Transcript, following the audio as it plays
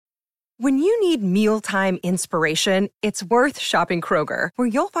When you need mealtime inspiration, it's worth shopping Kroger, where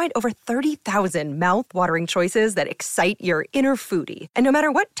you'll find over 30,000 mouth-watering choices that excite your inner foodie. And no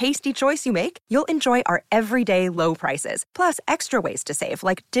matter what tasty choice you make, you'll enjoy our everyday low prices, plus extra ways to save,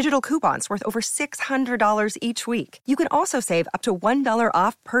 like digital coupons worth over $600 each week. You can also save up to $1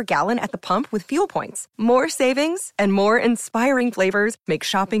 off per gallon at the pump with fuel points. More savings and more inspiring flavors make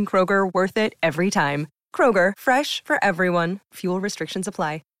shopping Kroger worth it every time. Kroger, fresh for everyone. Fuel restrictions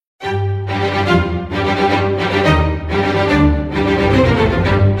apply.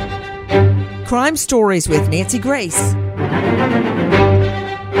 Crime Stories with Nancy Grace.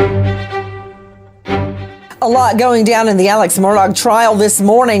 A lot going down in the Alex Murdaugh trial this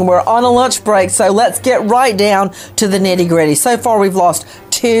morning. We're on a lunch break, so let's get right down to the nitty-gritty. So far, we've lost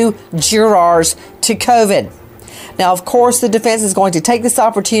 2 jurors to COVID. Now, of course, the defense is going to take this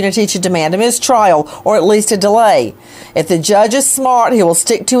opportunity to demand a mistrial or at least a delay. If the judge is smart, he will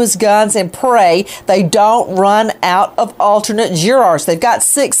stick to his guns and pray they don't run out of alternate jurors. They've got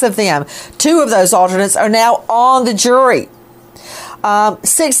 6 of them. 2 of those alternates are now on the jury.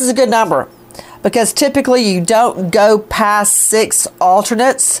 6 is a good number, because typically you don't go past 6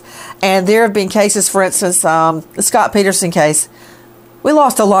 alternates. And there have been cases, for instance, the Scott Peterson case. We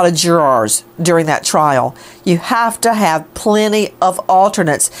lost a lot of jurors during that trial. You have to have plenty of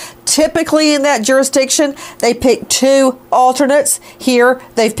alternates. Typically in that jurisdiction, they pick 2 alternates. Here,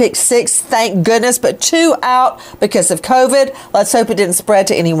 they've picked 6, thank goodness, but 2 out because of COVID. Let's hope it didn't spread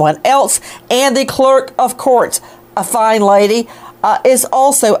to anyone else. And the clerk of courts, a fine lady, is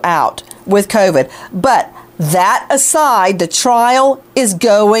also out with COVID. But that aside, the trial is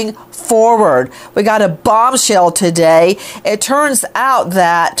going forward. We got a bombshell today. It turns out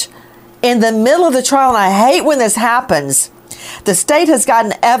that in the middle of the trial, and I hate when this happens, the state has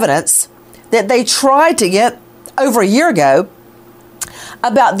gotten evidence that they tried to get over a year ago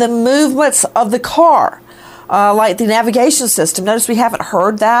about the movements of the car. Like the navigation system. Notice we haven't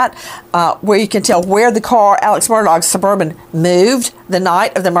heard that, where you can tell where the car, Alex Murdaugh's Suburban, moved the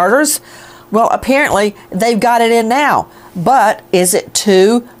night of the murders. Well, apparently they've got it in now. But is it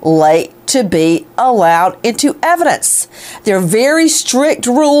too late to be allowed into evidence? There are very strict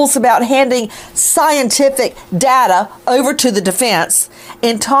rules about handing scientific data over to the defense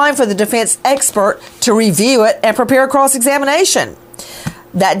in time for the defense expert to review it and prepare a cross-examination.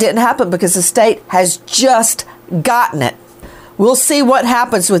 That didn't happen because the state has just gotten it. We'll see what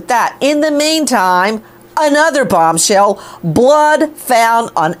happens with that. In the meantime, another bombshell: blood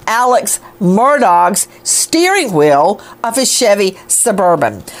found on Alex Murdaugh's steering wheel of his Chevy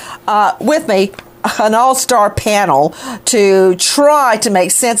Suburban. With me, an all-star panel to try to make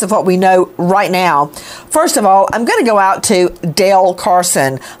sense of what we know right now. First of all, I'm going to go out to Dale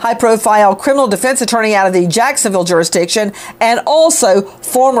Carson, high-profile criminal defense attorney out of the Jacksonville jurisdiction, and also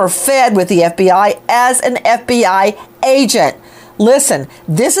former Fed with the FBI as an FBI agent. Listen,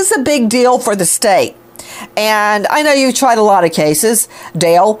 this is a big deal for the state. And I know you've tried a lot of cases,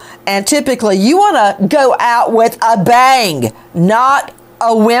 Dale, and typically you want to go out with a bang, not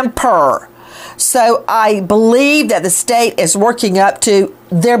a whimper. So I believe that the state is working up to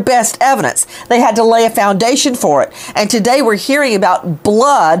their best evidence. They had to lay a foundation for it. And today we're hearing about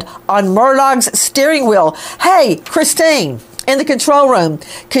blood on Murdaugh's steering wheel. Hey, Christine, in the control room,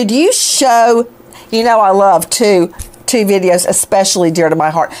 could you show, I love two videos especially dear to my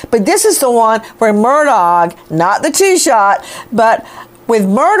heart. But this is the one where Murdaugh, not the 2-shot, but with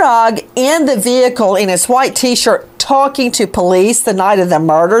Murdaugh in the vehicle in his white t-shirt talking to police the night of the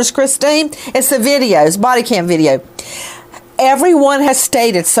murders, Christine. It's the videos, body cam video. Everyone has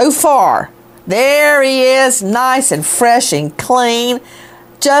stated so far, there he is, nice and fresh and clean,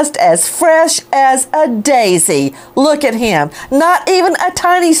 just as fresh as a daisy. Look at him. Not even a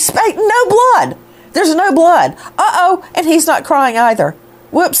tiny speck, no blood. There's no blood. Uh-oh, and he's not crying either.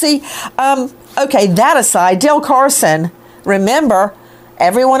 Whoopsie. Okay, that aside, Dale Carson, remember,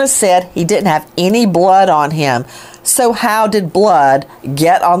 everyone has said he didn't have any blood on him. So how did blood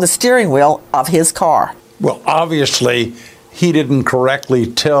get on the steering wheel of his car? Well, obviously, he didn't correctly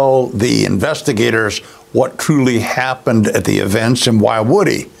tell the investigators what truly happened at the events, and why would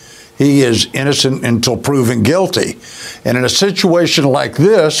he? He is innocent until proven guilty. And in a situation like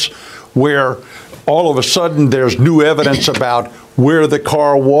this, where all of a sudden there's new evidence about where the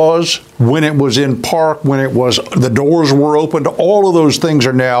car was, when it was in park, when the doors were opened. All of those things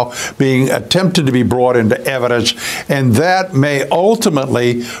are now being attempted to be brought into evidence, and that may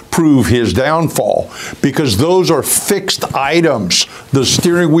ultimately prove his downfall, because those are fixed items. The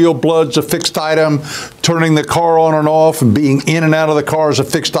steering wheel blood's a fixed item. Turning the car on and off and being in and out of the car is a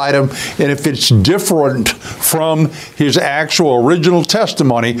fixed item. And if it's different from his actual original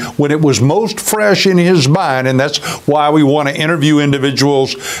testimony, when it was most fresh in his mind, and that's why we want to interview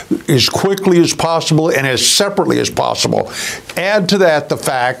individuals as quickly as possible and as separately as possible. Add to that the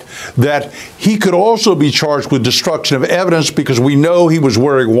fact that he could also be charged with destruction of evidence, because we know he was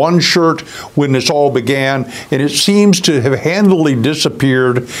wearing one shirt when this all began, and it seems to have handily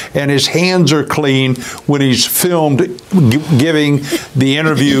disappeared, and his hands are clean when he's filmed giving the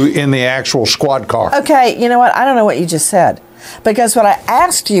interview in the actual squad car. Okay, you know what? I don't know what you just said, because what I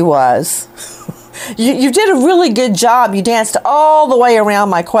asked you was, you did a really good job. You danced all the way around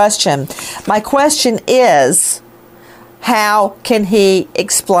my question. My question is, how can he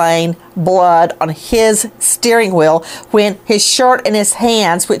explain blood on his steering wheel when his shirt and his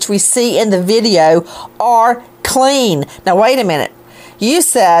hands, which we see in the video, are clean? Now, wait a minute. You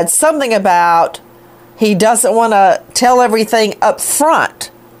said something about he doesn't want to tell everything up front,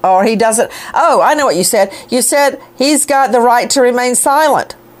 or he doesn't. Oh, I know what you said. You said he's got the right to remain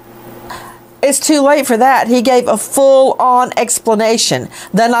silent. It's too late for that. He gave a full-on explanation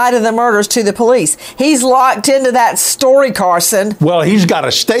the night of the murders to the police. He's locked into that story, Carson. Well, he's got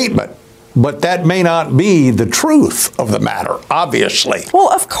a statement, but that may not be the truth of the matter, obviously.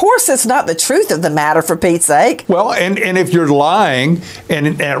 Well, of course it's not the truth of the matter, for Pete's sake. Well, and if you're lying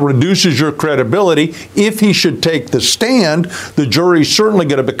and it reduces your credibility, if he should take the stand, the jury's certainly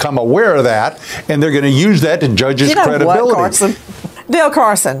going to become aware of that, and they're going to use that to judge his credibility. What, Carson? Bill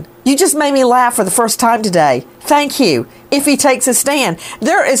Carson, you just made me laugh for the first time today. Thank you. If he takes a stand,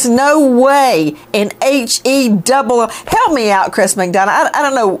 there is no way in H-E-double. Help me out, Chris McDonough. I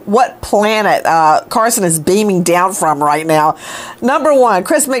don't know what planet Carson is beaming down from right now. Number one,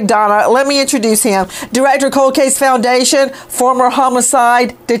 Chris McDonough. Let me introduce him. Director of Cold Case Foundation, former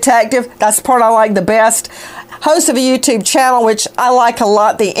homicide detective. That's the part I like the best. Host of a YouTube channel, which I like a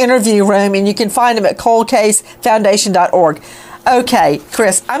lot, The Interview Room, and you can find him at coldcasefoundation.org. Okay,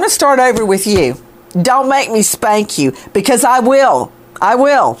 Chris, I'm going to start over with you. Don't make me spank you, because I will. I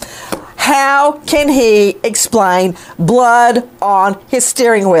will. How can he explain blood on his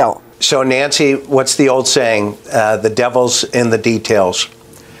steering wheel? So, Nancy, what's the old saying? The devil's in the details.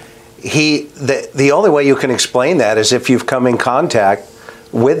 The only way you can explain that is if you've come in contact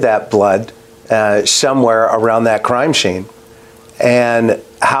with that blood somewhere around that crime scene. And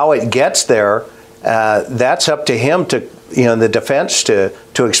how it gets there, that's up to him to, the defense to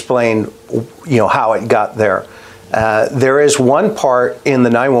explain, how it got there. There is one part in the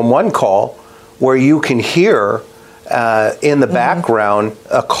 911 call where you can hear in the background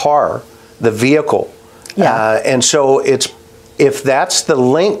a car, the vehicle. Yeah. And so if that's the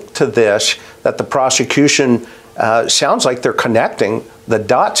link to this, that the prosecution sounds like they're connecting the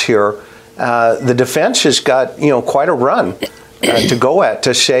dots here, the defense has got, quite a run to go at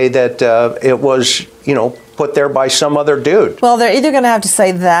to say that it was, put there by some other dude. Well, they're either going to have to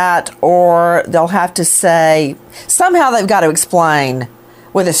say that, or they'll have to say, somehow they've got to explain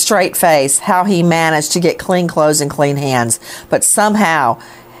with a straight face how he managed to get clean clothes and clean hands. But somehow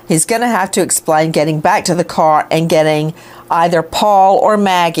he's going to have to explain getting back to the car and getting either Paul or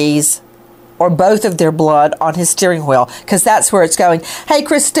Maggie's or both of their blood on his steering wheel, because that's where it's going. Hey,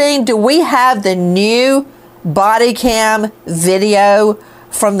 Christine, do we have the new body cam video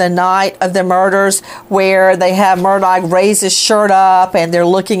from the night of the murders where they have Murdaugh raise his shirt up and they're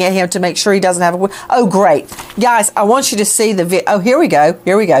looking at him to make sure he doesn't have a... Oh, great. Guys, I want you to see the video. Oh, here we go.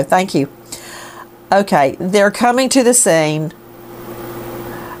 Here we go. Thank you. Okay, they're coming to the scene.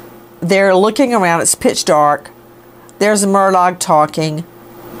 They're looking around. It's pitch dark. There's Murdaugh talking.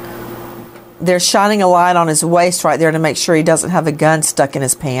 They're shining a light on his waist right there to make sure he doesn't have a gun stuck in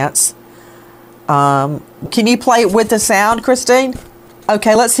his pants. Can you play it with the sound, Christine?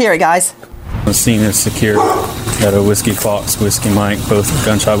 Okay, let's hear it, guys. The scene is secure. Got a Whiskey Fox, Whiskey Mike, both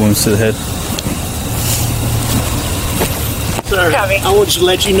gunshot wounds to the head. Sir, I wanted to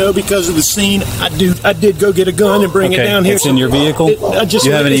let you know, because of the scene, I did go get a gun and bring it down here. It's in your vehicle? Do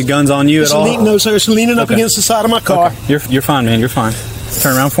you have any guns on you at all? No, sir. It's leaning up against the side of my car. Okay. You're fine, man. You're fine.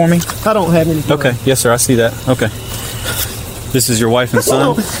 Turn around for me. I don't have any. Okay. Yes, sir. I see that. Okay. This is your wife and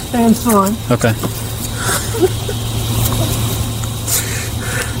son? And son. Okay.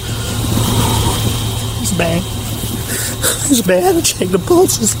 It's bad. It's bad. Check the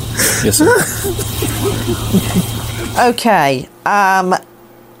pulses. Yes, sir. Okay.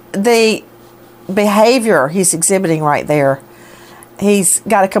 The behavior he's exhibiting right there. He's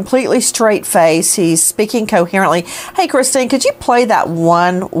got a completely straight face. He's speaking coherently. Hey, Christine, could you play that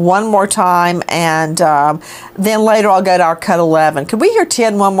one more time? And then later I'll go to our cut 11. Could we hear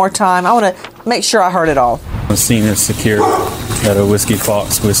 10 one more time? I want to make sure I heard it all. The scene is secure. Got a Whiskey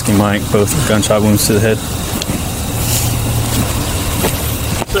Fox, Whiskey Mike, both gunshot wounds to the head.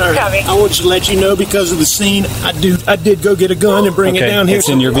 Sir, I want to let you know because of the scene, I did go get a gun and bring it down here. It's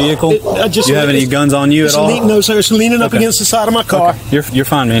in your vehicle? Do you have any guns on you at all? No, sir. It's leaning up against the side of my car. Okay. You're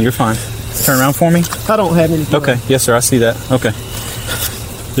fine, man. You're fine. Turn around for me. I don't have any. Okay. Yes, sir. I see that. Okay.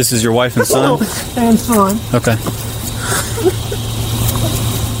 This is your wife and son? And son. Okay.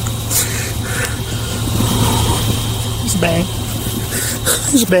 It's bad.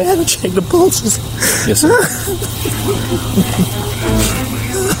 It's bad. Check the pulses. Yes, sir.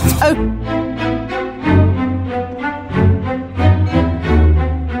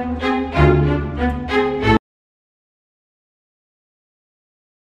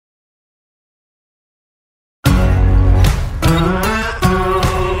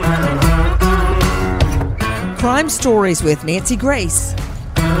 Crime Stories with Nancy Grace.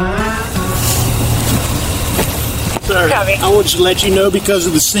 Sir, I want to let you know because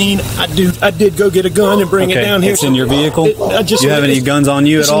of the scene, I did go get a gun and bring it down here. It's in your vehicle? Do you have any guns on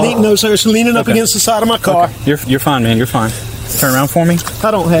you at all? No, sir. It's leaning up against the side of my car. Okay. You're fine, man. You're fine. Turn around for me.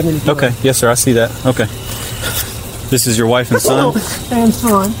 I don't have any. Okay. Yes, sir. I see that. Okay. This is your wife and son? And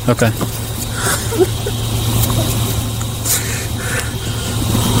son. Okay.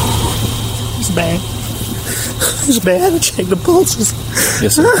 It's bad. It's bad. Check the pulses.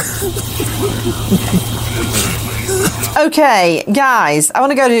 Yes, sir. Okay, guys, I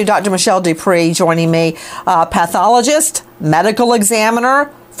want to go to Dr. Michelle Dupree joining me, pathologist, medical examiner,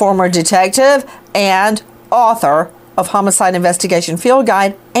 former detective, and author of Homicide Investigation Field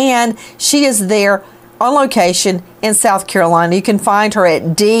Guide, and she is there on location in South Carolina. You can find her at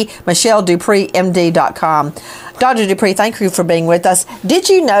dmichelledupreemd.com. Dr. Dupree, thank you for being with us. Did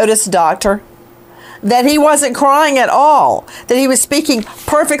you notice, Doctor, that he wasn't crying at all, that he was speaking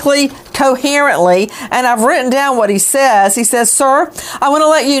perfectly coherently? And I've written down what he says. He says, sir, I want to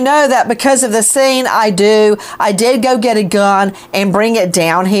let you know that because of the scene I did go get a gun and bring it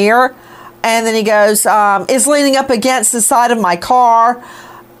down here. And then he goes, it's leaning up against the side of my car.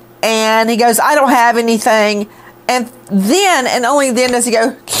 And he goes, I don't have anything. And then, and only then does he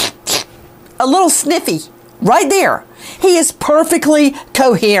go, a little sniffy right there. He is perfectly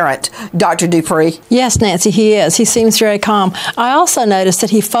coherent, Dr. Dupree. Yes, Nancy, he is. He seems very calm. I also noticed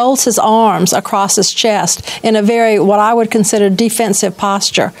that he folds his arms across his chest in a very, what I would consider, defensive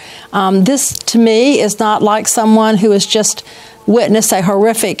posture. This, to me, is not like someone who has just witnessed a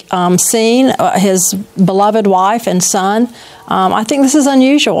horrific scene, his beloved wife and son. I think this is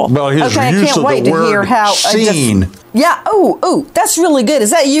unusual. Well, his okay, I use can't of wait the to hear word how scene. Yeah, ooh, that's really good.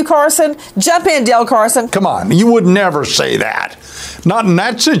 Is that you, Carson? Jump in, Dale Carson. Come on, you would never say that. Not in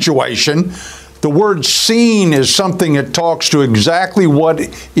that situation. The word scene is something that talks to exactly what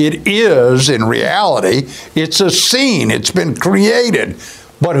it is in reality. It's a scene. It's been created.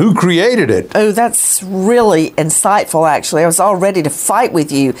 But who created it? Oh, that's really insightful, actually. I was all ready to fight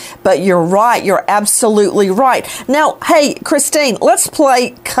with you, but you're right. You're absolutely right. Now, hey, Christine, let's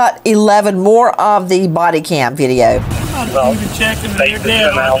play cut 11, more of the body cam video. I'm not even checking. They're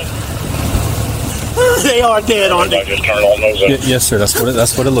dead, aren't they? They are dead, aren't they? Just turn on those. Yes, sir. That's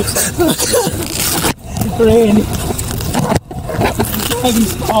what it looks like. Randy.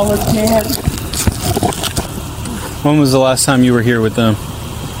 He's all dead. When was the last time you were here with them?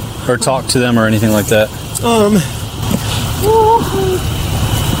 Or talk to them or anything like that?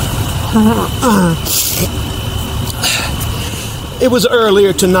 It was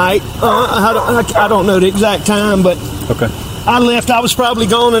earlier tonight. I don't know the exact time, but Okay. I left. I was probably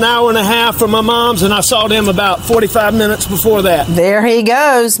gone an hour and a half from my mom's, and I saw them about 45 minutes before that. There he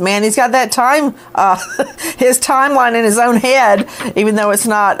goes. Man, he's got that time, his timeline in his own head, even though it's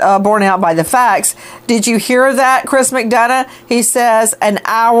not borne out by the facts. Did you hear that, Chris McDonough? He says an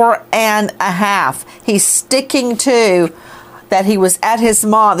hour and a half. He's sticking to that he was at his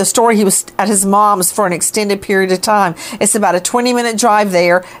mom, the story he was at his mom's for an extended period of time. It's about a 20-minute drive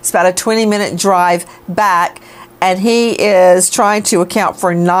there. It's about a 20-minute drive back. And he is trying to account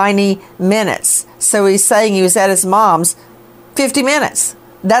for 90 minutes. So he's saying he was at his mom's 50 minutes.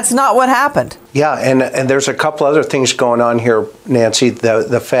 That's not what happened. Yeah, and there's a couple other things going on here, Nancy.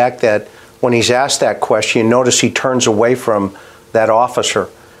 The fact that when he's asked that question, you notice he turns away from that officer.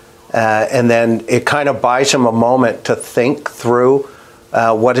 And then it kind of buys him a moment to think through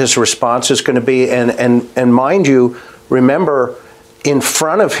what his response is going to be. And mind you, remember, in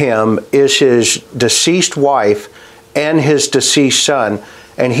front of him is his deceased wife and his deceased son,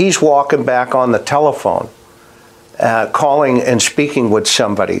 and he's walking back on the telephone, calling and speaking with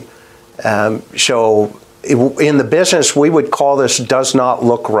somebody. So in the business, we would call this does not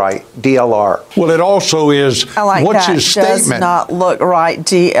look right, DLR. Well, it also is, I like what's that. his statement? Does not look right,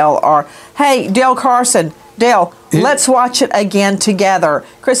 DLR. Hey, Dale Carson, Dale, let's watch it again together.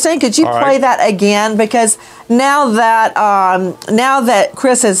 Christine, could you play that again? Because now that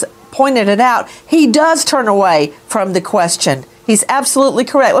Chris has pointed it out, he does turn away from the question. He's absolutely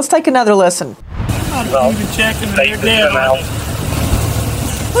correct. Let's take another listen. Well, even checking, they're dead.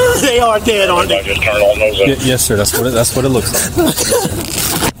 They are dead, aren't they? Just turn on those. Yes, sir. That's what it looks like.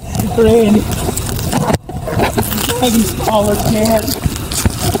 Granny. He's all dead.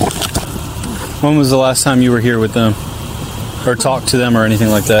 When was the last time you were here with them, or talked to them, or anything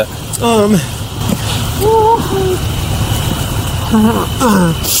like that?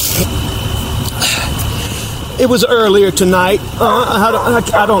 It was earlier tonight.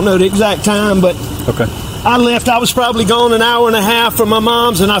 I don't know the exact time, but okay. I left. I was probably gone an hour and a half from my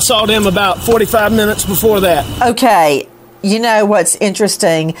mom's, and I saw them about 45 minutes before that. Okay. You know what's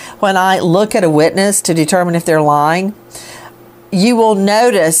interesting? When I look at a witness to determine if they're lying, you will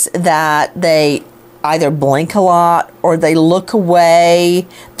notice that they either blink a lot or they look away,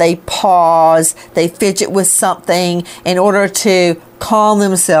 they pause, they fidget with something in order to calm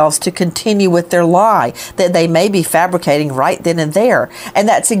themselves to continue with their lie that they may be fabricating right then and there. And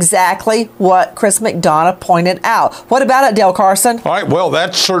that's exactly what Chris McDonough pointed out. What about it, Dale Carson? All right, well,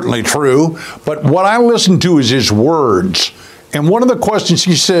 that's certainly true. But what I listen to is his words. And one of the questions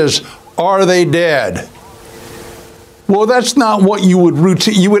he says, are they dead? Well, that's not what you would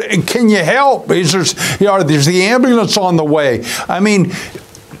routine. Can you help? There's the ambulance on the way. I mean,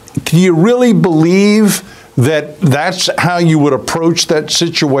 can you really believe that that's how you would approach that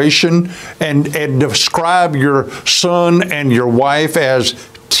situation and describe your son and your wife as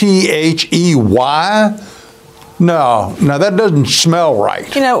THEY? No, that doesn't smell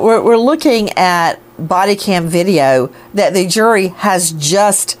right. You know, we're looking at body cam video that the jury has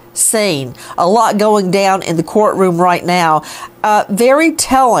just seen. A lot going down in the courtroom right now. Very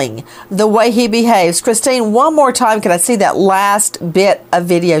telling the way he behaves. Christine, one more time, can I see that last bit of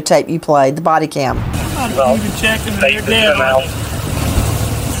videotape you played, the body cam? Well, even checking, they're dead.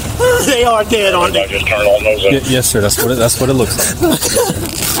 They are dead, aren't they? Just turn on those. Yes, sir. That's what it looks like.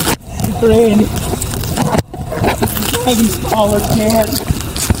 Granny. He's all dead.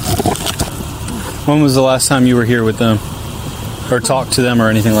 When was the last time you were here with them, or talked to them, or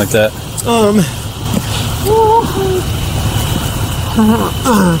anything like that?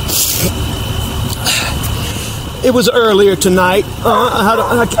 It was earlier tonight.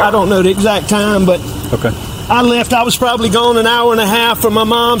 I don't know the exact time, but okay. I left. I was probably gone an hour and a half from my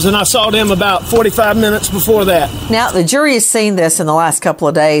mom's, and I saw them about 45 minutes before that. Now, the jury has seen this in the last couple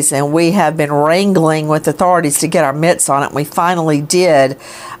of days, and we have been wrangling with authorities to get our mitts on it, and we finally did.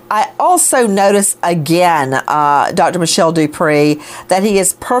 I also notice again, Dr. Michelle Dupree, that he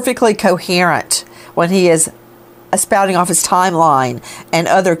is perfectly coherent when he is spouting off his timeline and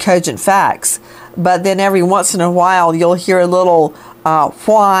other cogent facts. But then every once in a while, you'll hear a little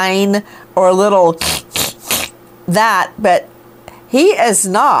whine or a little that. But he is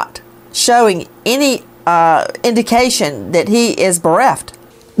not showing any indication that he is bereft.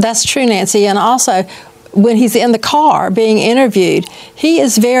 That's true, Nancy. And also, when he's in the car being interviewed, he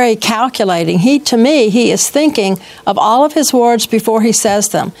is very calculating. To me, he is thinking of all of his words before he says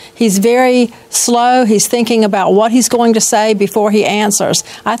them. He's very slow. He's thinking about what he's going to say before he answers.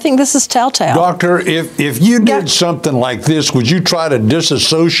 I think this is telltale. Doctor, if you did something like this, would you try to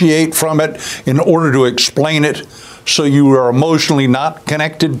disassociate from it in order to explain it? So you are emotionally not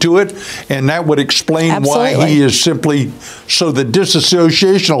connected to it, and that would explain why he is simply, so the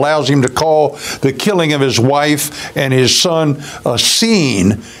disassociation allows him to call the killing of his wife and his son a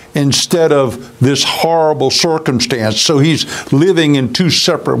scene instead of this horrible circumstance. So he's living in two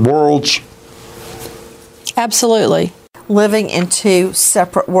separate worlds. Absolutely. Living in two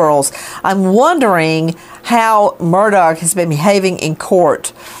separate worlds. I'm wondering how Murdaugh has been behaving in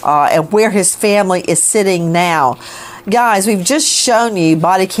court and where his family is sitting now. Guys, we've just shown you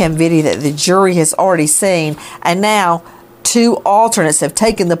body cam video that the jury has already seen, and now two alternates have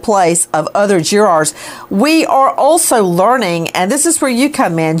taken the place of other jurors. We are also learning, and this is where you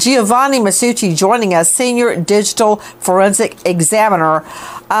come in, Giovanni Masucci joining us, Senior Digital Forensic Examiner.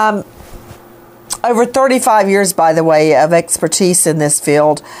 over 35 years, by the way, of expertise in this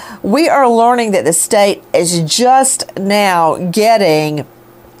field, we are learning that the state is just now getting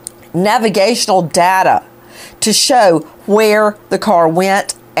navigational data to show where the car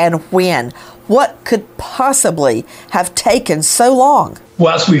went and when. What could possibly have taken so long?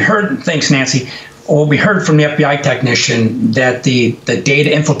 Well, as we heard, thanks, Nancy. Well, we heard from the FBI technician that the data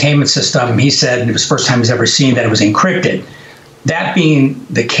infotainment system, he said it was the first time he's ever seen that it was encrypted. That being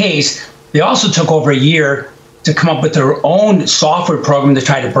the case, they also took over a year to come up with their own software program to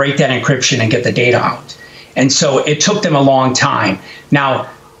try to break that encryption and get the data out. And so it took them a long time. Now,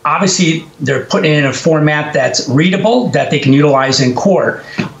 obviously, they're putting it in a format that's readable, that they can utilize in court.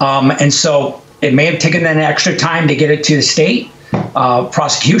 And so it may have taken them extra time to get it to the state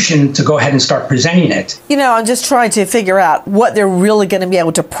prosecution to go ahead and start presenting it. You know, I'm just trying to figure out what they're really going to be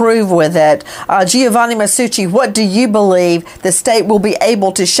able to prove with it. Giovanni Masucci, what do you believe the state will be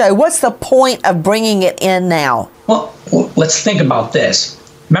able to show? What's the point of bringing it in now? Well, let's think about this.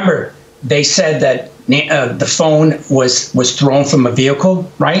 Remember, they said that the phone was thrown from a vehicle,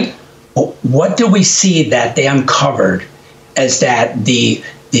 right? What do we see that they uncovered as that the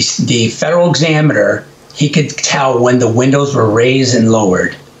federal examiner, he could tell when the windows were raised and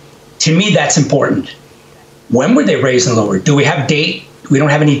lowered. To me, that's important. When were they raised and lowered? Do we have date? We don't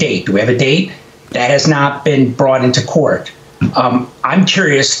have any date. Do we have a date? That has not been brought into court. I'm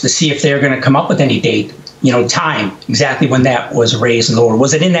curious to see if they're going to come up with any date, time, exactly when that was raised and lowered.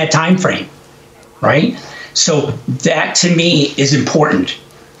 Was it in that time frame? Right? So that to me is important.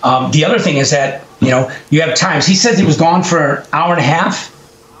 The other thing is that, you have times, he says he was gone for an hour and a half,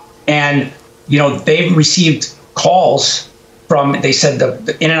 and they've received calls from, they said,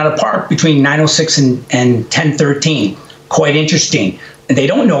 the in and out of park between 9:06 and 10:13. Quite interesting. And they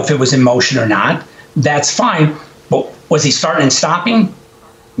don't know if it was in motion or not. That's fine. But was he starting and stopping?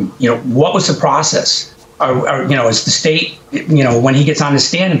 What was the process? Is the state, when he gets on the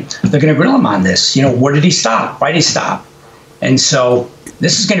stand, they're going to grill him on this. Where did he stop? Why did he stop? And so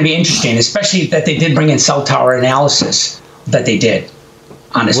this is going to be interesting, especially that they did bring in cell tower analysis that they did.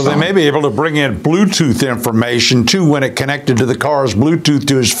 Well, they may be able to bring in Bluetooth information, too, when it connected to the car's Bluetooth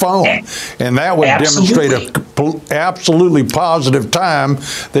to his phone. And that would demonstrate an absolutely positive time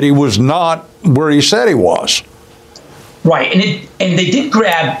that he was not where he said he was. Right. And they did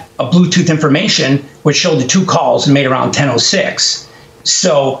grab a Bluetooth information, which showed the two calls and made around 10:06.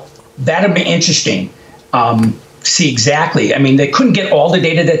 So that'll be interesting. See exactly. I mean, they couldn't get all the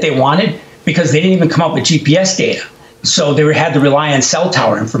data that they wanted because they didn't even come up with GPS data. So they had to rely on cell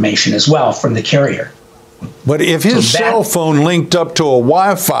tower information as well from the carrier. But if his cell phone linked up to a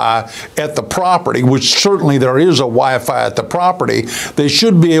Wi-Fi at the property, which certainly there is a Wi-Fi at the property, they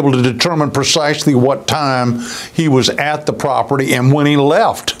should be able to determine precisely what time he was at the property and when he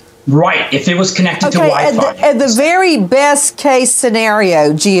left. Right, if it was connected to Wi-Fi. At the very best case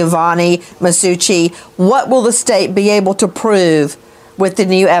scenario, Giovanni Masucci, what will the state be able to prove with the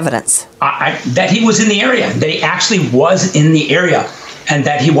new evidence? That he was in the area, that he actually was in the area, and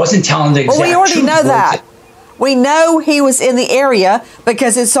that he wasn't telling the exact truth. Well, we already know that. We know he was in the area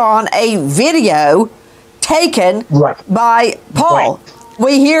because it's on a video taken by Paul. Right.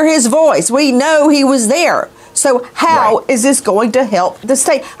 We hear his voice. We know he was there. So how is this going to help the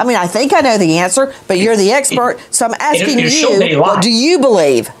state? I mean, I think I know the answer, but you're the expert, so I'm asking you, what do you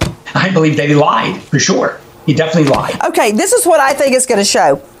believe? I believe that he lied, for sure. He definitely lied. Okay, this is what I think it's going to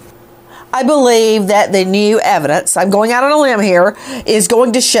show. I believe that the new evidence, I'm going out on a limb here, is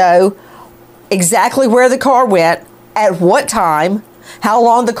going to show exactly where the car went, at what time, how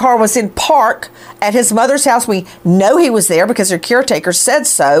long the car was in park at his mother's house. We know he was there because her caretaker said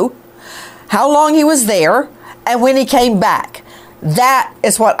so. How long he was there, and when he came back. That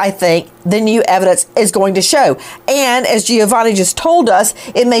is what I think the new evidence is going to show. And as Giovanni just told us,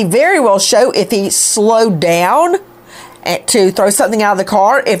 it may very well show if he slowed down to throw something out of the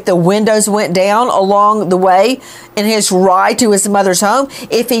car, if the windows went down along the way in his ride to his mother's home,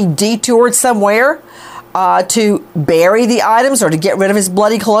 if he detoured somewhere to bury the items or to get rid of his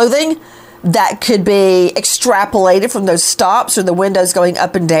bloody clothing. That could be extrapolated from those stops or the windows going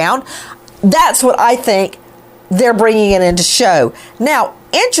up and down. That's what I think they're bringing it in to show. Now,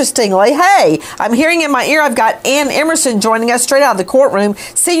 interestingly, hey, I'm hearing in my ear, I've got Ann Emerson joining us straight out of the courtroom,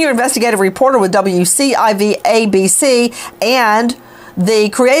 senior investigative reporter with WCIV ABC, and the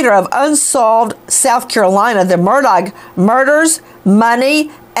creator of Unsolved South Carolina, the Murdaugh Murders,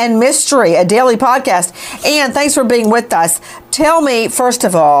 Money, and Mystery, a daily podcast. Ann, thanks for being with us. Tell me, first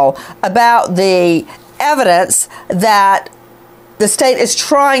of all, about the evidence that the state is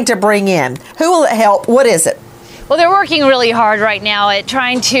trying to bring in. Who will it help? What is it? Well, they're working really hard right now at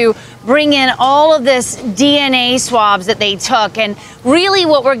trying to bring in all of this DNA swabs that they took. And really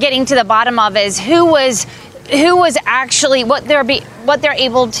what we're getting to the bottom of is who was actually, what they're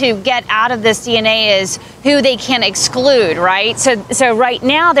able to get out of this DNA is who they can exclude, right? So right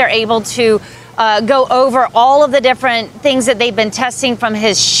now they're able to go over all of the different things that they've been testing, from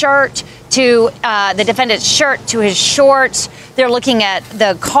his shirt to the defendant's shirt to his shorts. They're looking at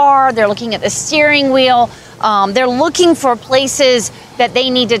the car. They're looking at the steering wheel. They're looking for places that they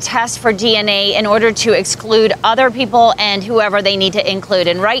need to test for DNA in order to exclude other people and whoever they need to include.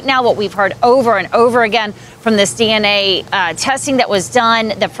 And right now, what we've heard over and over again from this DNA testing that was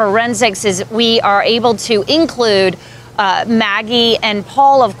done, the forensics, is we are able to include Maggie and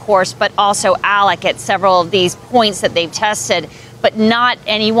Paul, of course, but also Alec at several of these points that they've tested, but not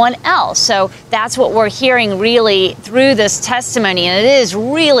anyone else. So that's what we're hearing really through this testimony. And it is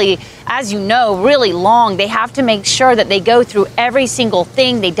really, as you know, really long. They have to make sure that they go through every single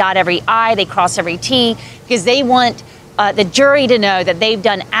thing. They dot every I, they cross every T, because they want the jury to know that they've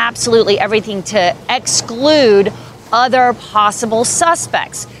done absolutely everything to exclude other possible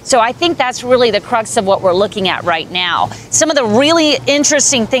suspects. So I think that's really the crux of what we're looking at right now. Some of the really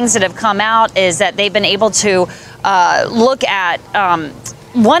interesting things that have come out is that they've been able to look at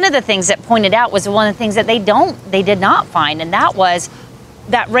one of the things that pointed out was one of the things that they did not find, and that was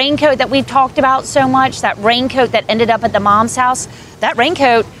that raincoat that we've talked about so much, that raincoat that ended up at the mom's house. That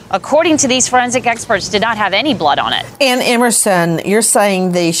raincoat, according to these forensic experts, did not have any blood on it. And Emerson, you're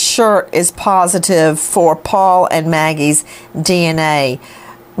saying the shirt is positive for Paul and Maggie's DNA.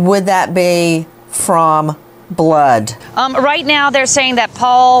 Would that be from blood? Right now, they're saying that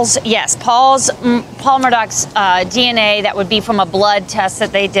Paul Murdaugh's DNA that would be from a blood test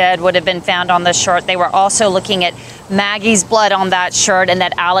that they did would have been found on the shirt. They were also looking at Maggie's blood on that shirt, and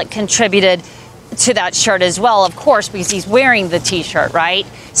that Alec contributed to that shirt as well, of course, because he's wearing the T-shirt, right?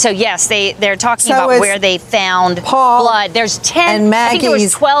 So yes, they're talking about where they found Paul blood. There's 10, and Maggie's I think there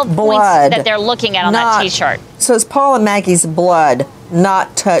was 12 points that they're looking at on that T-shirt. So it's Paul and Maggie's blood,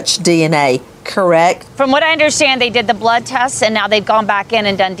 not touch DNA, correct? From what I understand, they did the blood tests, and now they've gone back in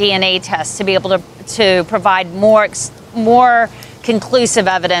and done DNA tests to be able to provide more conclusive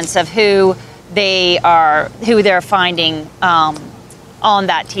evidence of who they're finding on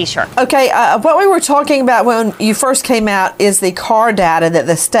that T-shirt. Okay, what we were talking about when you first came out is the car data that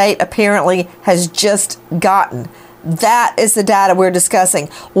the state apparently has just gotten. That is the data we're discussing.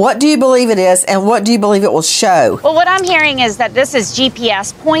 What do you believe it is, and what do you believe it will show? Well, what I'm hearing is that this is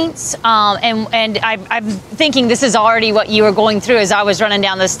GPS points, and I'm thinking this is already what you were going through as I was running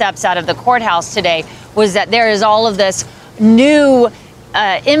down the steps out of the courthouse today, was that there is all of this new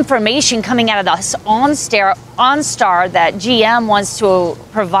information coming out of the OnStar that GM wants to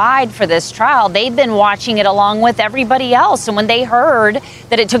provide for this trial. They've been watching it along with everybody else. And when they heard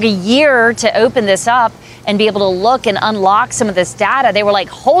that it took a year to open this up and be able to look and unlock some of this data, they were like,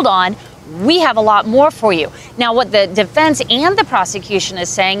 hold on, we have a lot more for you. Now, what the defense and the prosecution is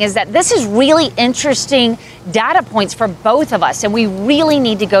saying is that this is really interesting data points for both of us, and we really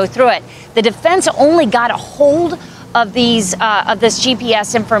need to go through it. The defense only got a hold of this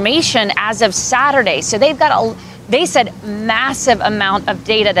GPS information as of Saturday. So they've got they said massive amount of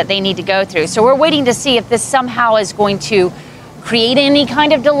data that they need to go through. So we're waiting to see if this somehow is going to create any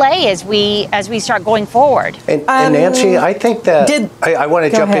kind of delay as we start going forward. And Nancy, I think that I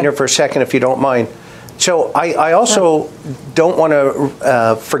want to jump in here for a second, if you don't mind. So I also don't want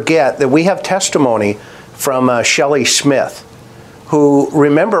to forget that we have testimony from Shelley Smith, who,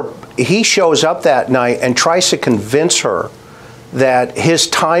 remember, he shows up that night and tries to convince her that his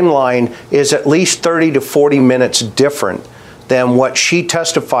timeline is at least 30 to 40 minutes different than what she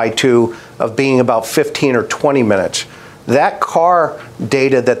testified to of being about 15 or 20 minutes. That car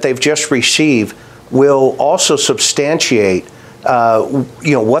data that they've just received will also substantiate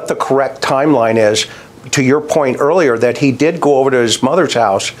what the correct timeline is. To your point earlier, that he did go over to his mother's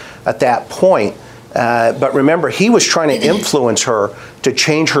house at that point. But remember, he was trying to influence her to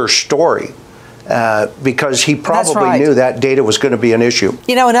change her story because he probably knew that data was going to be an issue.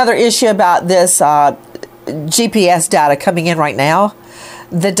 You know, another issue about this GPS data coming in right now,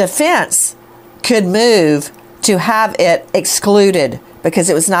 the defense could move to have it excluded because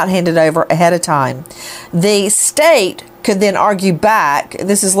it was not handed over ahead of time. The state could then argue back,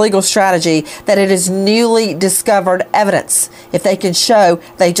 this is legal strategy, that it is newly discovered evidence if they can show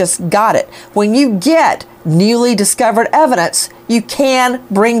they just got it. When you get newly discovered evidence, you can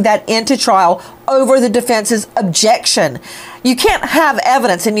bring that into trial over the defense's objection. You can't have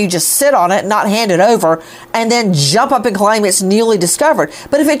evidence and you just sit on it and not hand it over and then jump up and claim it's newly discovered.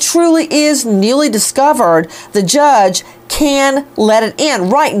 But if it truly is newly discovered, the judge can let it in.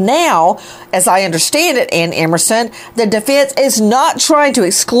 Right now, as I understand it, Ann Emerson, the defense is not trying to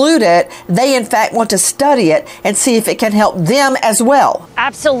exclude it. They, in fact, want to study it and see if it can help them as well.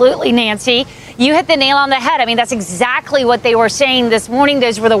 Absolutely, Nancy. You hit the nail on the head. I mean, that's exactly what they were saying this morning.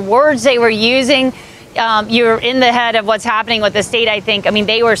 Those were the words they were using. You're in the head of what's happening with the state, I think. I mean,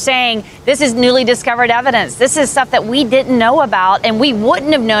 they were saying this is newly discovered evidence. This is stuff that we didn't know about and we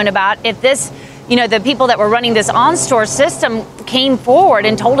wouldn't have known about if this, you know, the people that were running this OnStore system came forward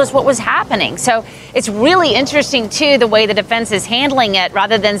and told us what was happening. So it's really interesting, too, the way the defense is handling it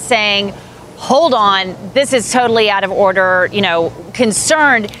rather than saying, hold on, this is totally out of order, you know,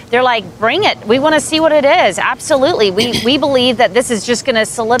 concerned. They're like, bring it. We want to see what it is. Absolutely. We believe that this is just going to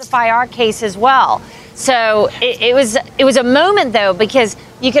solidify our case as well. So it was a moment, though, because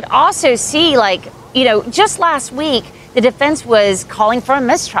you could also see, like, you know, just last week, the defense was calling for a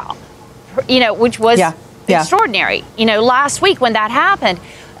mistrial, you know, which was extraordinary, you know, last week when that happened.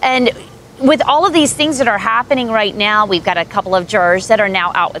 And with all of these things that are happening right now, we've got a couple of jurors that are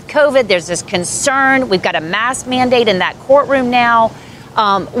now out with COVID. There's this concern. We've got a mask mandate in that courtroom now.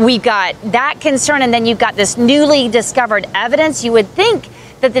 We've got that concern. And then you've got this newly discovered evidence. You would think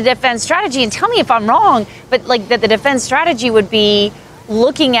that the defense strategy, and tell me if I'm wrong, but like that the defense strategy would be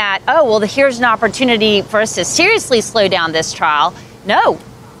looking at, oh, well, here's an opportunity for us to seriously slow down this trial. No,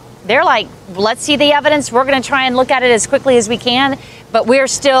 they're like, let's see the evidence. We're going to try and look at it as quickly as we can. But we're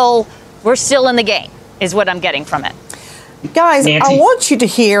still in the game, is what I'm getting from it. Guys, Nancy, I want you to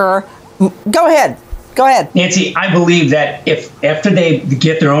hear. Go ahead. Nancy, I believe that if after they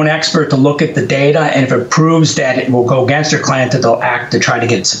get their own expert to look at the data, and if it proves that it will go against their client, that they'll act to try to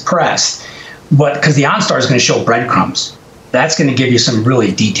get it suppressed. But because the OnStar is going to show breadcrumbs, that's going to give you some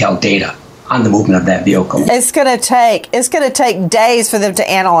really detailed data on the movement of that vehicle. It's going to take days for them to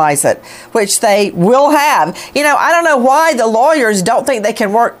analyze it, which they will have. You know, I don't know why the lawyers don't think they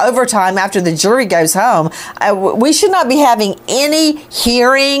can work overtime after the jury goes home. We should not be having any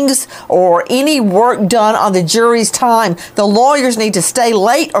hearings or any work done on the jury's time. The lawyers need to stay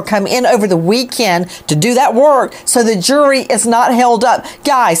late or come in over the weekend to do that work so the jury is not held up.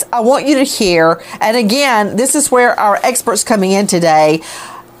 Guys, I want you to hear, and again, this is where our experts coming in today,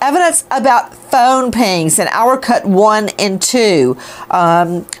 evidence about phone pings in Our Cut 1 and 2.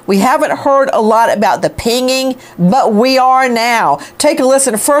 We haven't heard a lot about the pinging, but we are now. Take a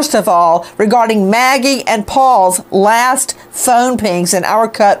listen, first of all, regarding Maggie and Paul's last phone pings in Our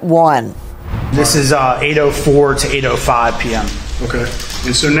Cut 1. This is 8:04 to 8:05 p.m. Okay.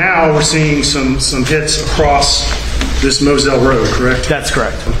 And so now we're seeing some hits across this Moselle Road, correct? That's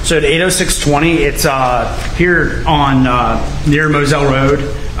correct. So at 8:06:20, it's here on near Moselle Road,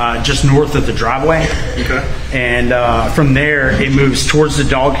 just north of the driveway. Okay. And from there, it moves towards the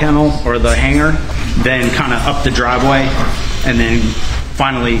dog kennel or the hangar, then kind of up the driveway, and then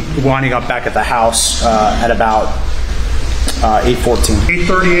finally winding up back at the house at about 8:14.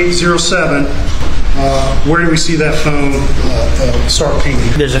 8:38:07. Where do we see that phone start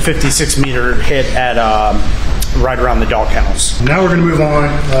pinging? There's a 56-meter hit at right around the dog kennels. Now we're going to move on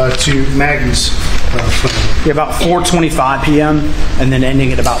to Maggie's phone. Yeah, about 4:25 p.m. and then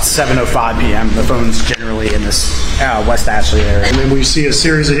ending at about 7:05 p.m. The phone's generally in this West Ashley area. And then we see a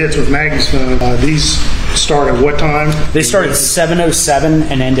series of hits with Maggie's phone. These start at what time? They start at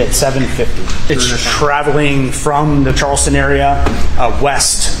 7:07 and end at 7:50. It's traveling from the Charleston area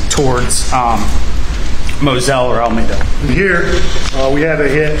west towards Moselle or Almeda. And here we have a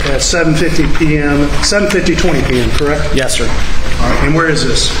hit at 7:50 p.m., 7:20 p.m., correct? Yes, sir. All right, and where is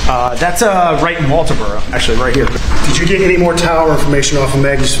this? That's right in Walterboro, actually, right here. Did you get any more tower information off of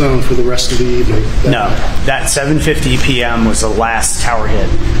Maggie's phone for the rest of the evening? No, that 7:50 p.m. was the last tower hit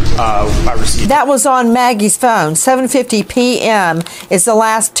I received. That was on Maggie's phone. 7:50 p.m. is the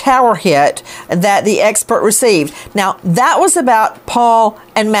last tower hit that the expert received. Now, that was about Paul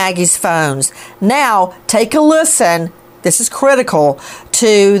and Maggie's phones. Now, take a listen, this is critical,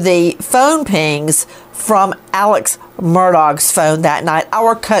 to the phone pings from Alex Murdaugh's phone that night.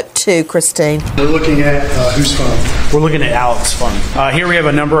 Our Cut 2, Christine. We're looking at whose phone? We're looking at Alex's phone. Here we have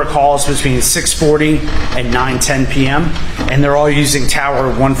a number of calls between 6:40 and 9:10 p.m. and they're all using tower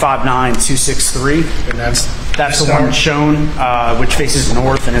 159263. And that's the one shown, which faces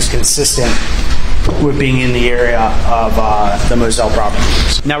north and is consistent with being in the area of the Moselle property.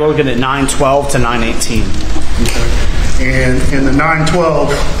 Now we're looking at 9:12 to 9:18. Okay. And in the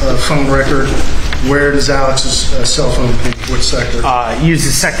 912 phone record, where does Alex's cell phone ping? What sector?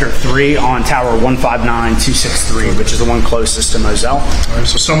 Uses sector 3 on tower 159263, which is the one closest to Moselle. All right,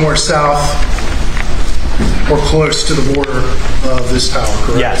 so somewhere south or close to the border of this tower,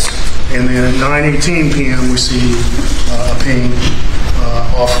 correct? Yes. And then at 9:18 p.m. we see a ping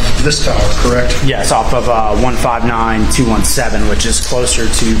off of this tower, correct? Yes, off of 159.217, which is closer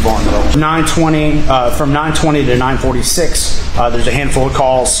to Barnville. 9:20 from 9:20 to 9:46. There's a handful of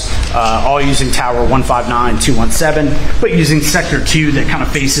calls, all using tower 159.217, but using sector 2 that kind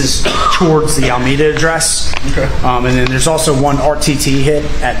of faces towards the Alameda address. Okay. And then there's also one RTT hit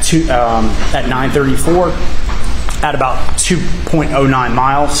at 9:34. At about 2.09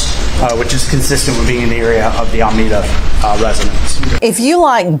 miles, which is consistent with being in the area of the Alameda residence. If you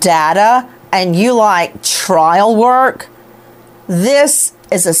like data and you like trial work, this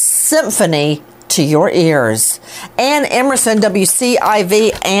is a symphony to your ears. Ann Emerson,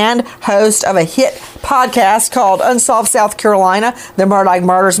 WCIV, and host of a hit podcast called Unsolved South Carolina, The Murdaugh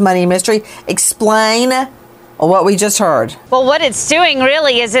Murders Money Mystery, explain what we just heard. Well, what it's doing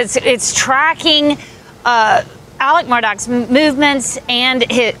really is it's tracking Alec Murdaugh's movements and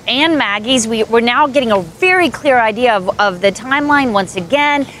Maggie's. We're now getting a very clear idea of the timeline. Once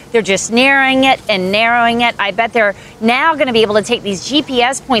again, they're just narrowing it and narrowing it. I bet they're now going to be able to take these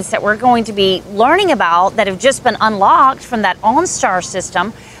GPS points that we're going to be learning about that have just been unlocked from that OnStar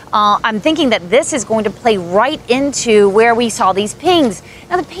system. I'm thinking that this is going to play right into where we saw these pings.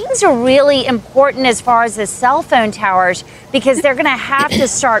 Now, the pings are really important as far as the cell phone towers because they're going to have to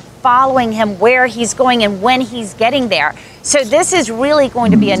start following him where he's going and when he's getting there. So this is really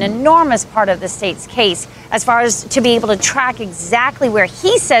going to be an enormous part of the state's case as far as to be able to track exactly where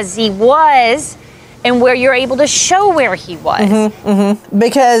he says he was and where you're able to show where he was.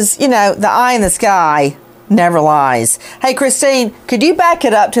 Because, the eye in the sky never lies. Hey, Christine, could you back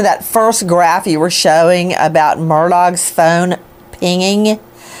it up to that first graph you were showing about Murdaugh's phone pinging?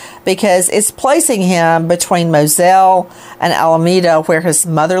 Because it's placing him between Moselle and Alameda, where his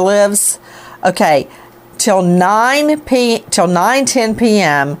mother lives. Okay, till 9:10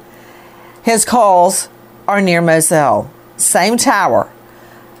 p.m., his calls are near Moselle. Same tower.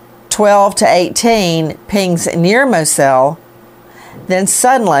 12 to 18 pings near Moselle. Then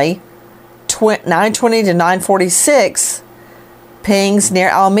suddenly, 9:20 to 9:46 pings near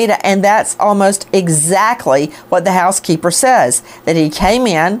Alameda, and that's almost exactly what the housekeeper says, that he came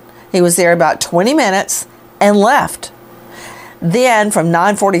in, he was there about 20 minutes and left. Then from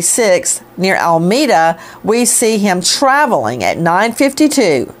 9:46 near Alameda, we see him traveling at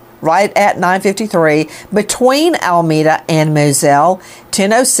 9:52, right at 9:53, between Alameda and Moselle.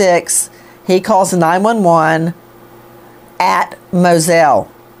 10:06, he calls 911 at Moselle.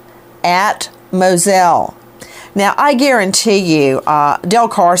 At Moselle. Now, I guarantee you, Del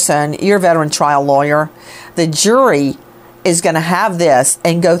Carson, you're a veteran trial lawyer, the jury is going to have this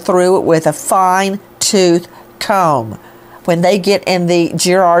and go through it with a fine-tooth comb when they get in the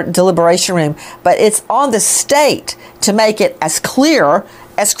juror deliberation room. But it's on the state to make it as clear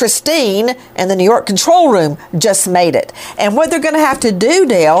as Christine in the New York control room just made it. And what they're going to have to do,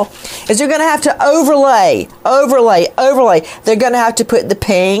 Dale, is they're going to have to overlay. They're going to have to put the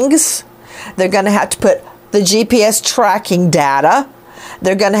pings. They're going to have to put the GPS tracking data.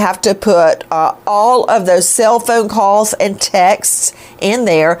 They're going to have to put all of those cell phone calls and texts in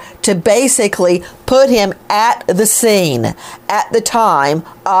there to basically put him at the scene at the time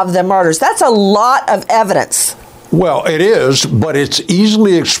of the murders. That's a lot of evidence. Well, it is, but it's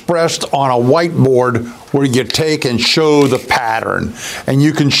easily expressed on a whiteboard where you take and show the pattern. And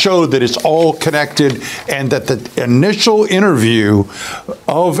you can show that it's all connected and that the initial interview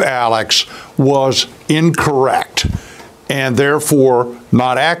of Alex was incorrect and therefore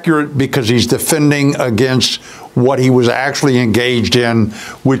not accurate because he's defending against what he was actually engaged in,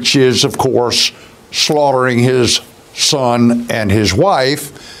 which is, of course, slaughtering his son and his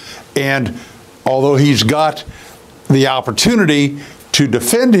wife. And although he's got the opportunity to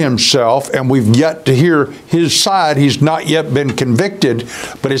defend himself, and we've yet to hear his side. He's not yet been convicted,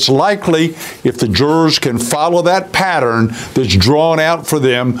 but it's likely if the jurors can follow that pattern that's drawn out for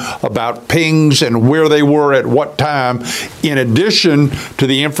them about pings and where they were at what time, in addition to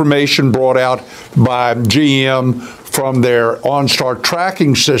the information brought out by GM from their OnStar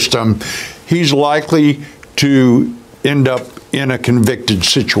tracking system, he's likely to end up in a convicted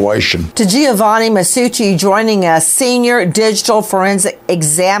situation. To Giovanni Masucci joining us, Senior Digital Forensic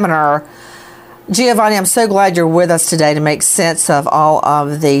Examiner. Giovanni, I'm so glad you're with us today to make sense of all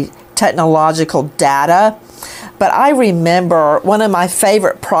of the technological data. But I remember one of my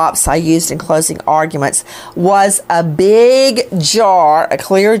favorite props I used in closing arguments was a big jar, a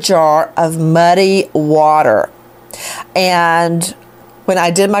clear jar of muddy water. And when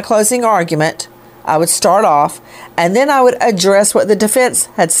I did my closing argument, I would start off, and then I would address what the defense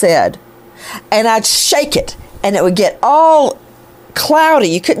had said. And I'd shake it, and it would get all cloudy.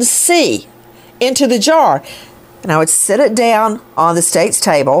 You couldn't see into the jar. And I would sit it down on the state's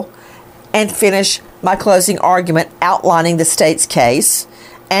table and finish my closing argument, outlining the state's case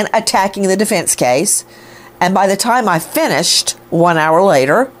and attacking the defense case. And by the time I finished, 1 hour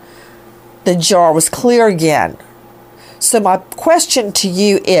later, the jar was clear again. So my question to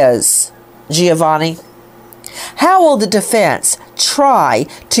you is, Giovanni, how will the defense try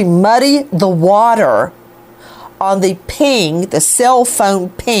to muddy the water on the ping, the cell phone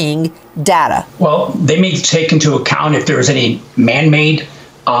ping data? Well, they may take into account if there was any man-made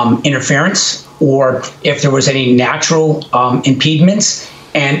interference or if there was any natural impediments.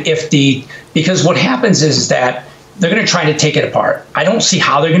 And because what happens is that they're going to try to take it apart. I don't see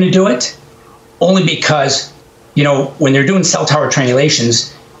how they're going to do it, only because, when they're doing cell tower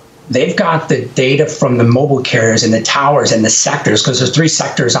triangulations, they've got the data from the mobile carriers and the towers and the sectors, because there's 3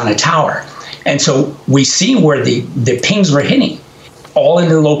 sectors on a tower. And so we see where the pings were hitting, all in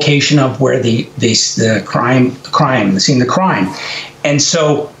the location of where the scene of the crime. And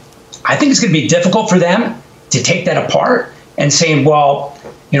so I think it's going to be difficult for them to take that apart and saying, well,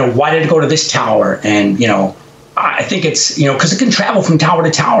 why did it go to this tower? And, I think it's, because it can travel from tower to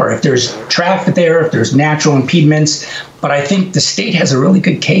tower if there's traffic there, if there's natural impediments. But I think the state has a really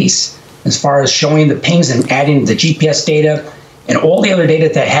good case as far as showing the pings and adding the GPS data and all the other data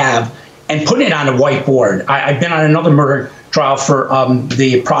they have and putting it on a whiteboard. I've been on another murder trial for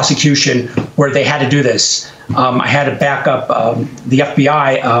the prosecution where they had to do this. I had to back up the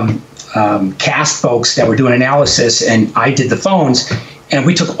FBI cast folks that were doing analysis, and I did the phones. And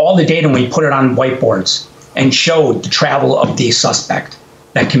we took all the data and we put it on whiteboards and showed the travel of the suspect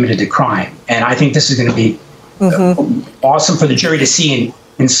that committed the crime. And I think this is going to be awesome for the jury to see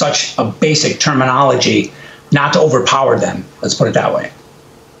in such a basic terminology, not to overpower them. Let's put it that way.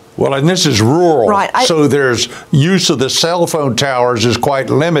 Well, and this is rural, right, so there's use of the cell phone towers is quite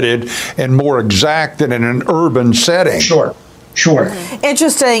limited and more exact than in an urban setting. Sure.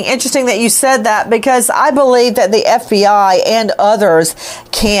 Interesting that you said that, because I believe that the FBI and others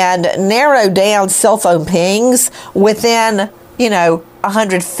can narrow down cell phone pings within,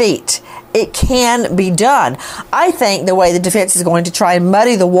 100 feet. It can be done. I think the way the defense is going to try and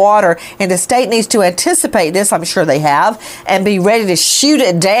muddy the water, and the state needs to anticipate this, I'm sure they have, and be ready to shoot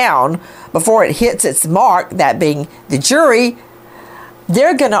it down before it hits its mark, that being the jury.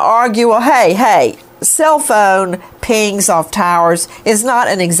 They're going to argue, well, hey, cell phone pings off towers is not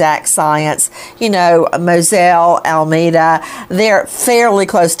an exact science. Moselle, Alameda, they're fairly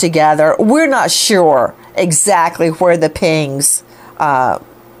close together. We're not sure exactly where the pings,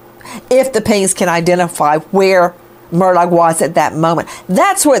 if the pings can identify where Murdaugh was at that moment.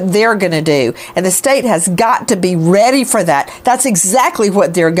 That's what they're going to do. And the state has got to be ready for that. That's exactly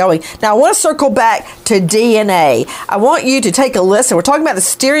what they're going. Now, I want to circle back to DNA. I want you to take a listen. We're talking about the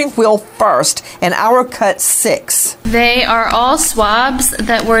steering wheel first in our cut 6. They are all swabs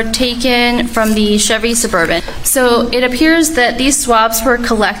that were taken from the Chevy Suburban. So it appears that these swabs were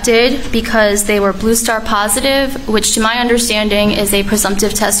collected because they were Blue Star positive, which to my understanding is a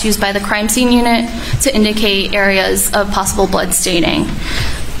presumptive test used by the crime scene unit to indicate areas of possible blood staining.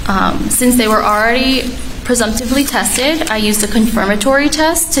 Since they were already presumptively tested, I used a confirmatory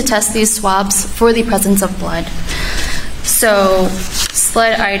test to test these swabs for the presence of blood. So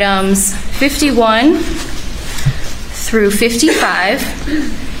slide items 51 through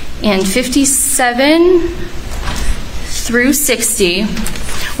 55 and 57 through 60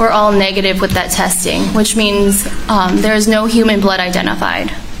 were all negative with that testing, which means there is no human blood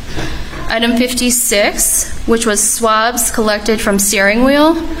identified. Item 56, which was swabs collected from steering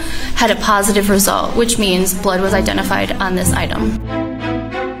wheel, had a positive result, which means blood was identified on this item.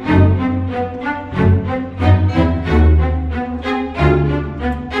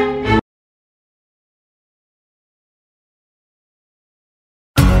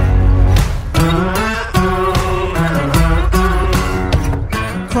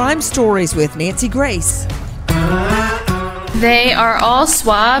 Crime Stories with Nancy Grace. They are all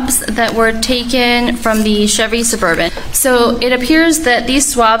swabs that were taken from the Chevy Suburban. So it appears that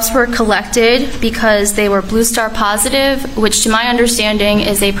these swabs were collected because they were Blue Star positive, which to my understanding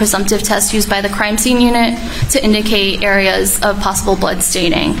is a presumptive test used by the crime scene unit to indicate areas of possible blood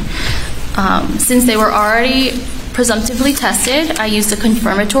staining. Since they were already presumptively tested, I used a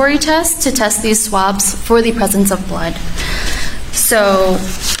confirmatory test to test these swabs for the presence of blood. So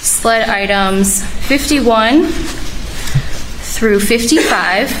slide items 51 through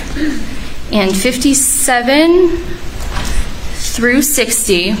 55 and 57 through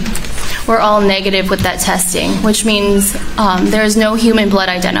 60 were all negative with that testing, which means there is no human blood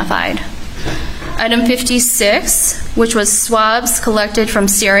identified. Item 56, which was swabs collected from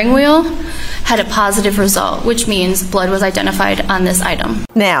steering wheel, had a positive result, which means blood was identified on this item.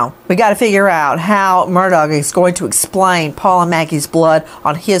 Now, we got to figure out how Murdaugh is going to explain Paul and Maggie's blood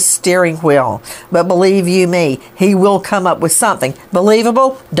on his steering wheel. But believe you me, he will come up with something.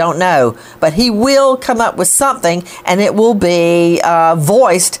 Believable? Don't know. But he will come up with something, and it will be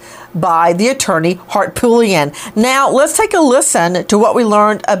voiced by the attorney, Harpootlian. Now, let's take a listen to what we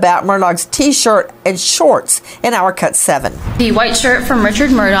learned about Murdaugh's t-shirt and shorts in our Cut 7. The white shirt from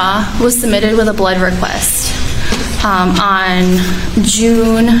Richard Murdaugh was submitted with a blood request. On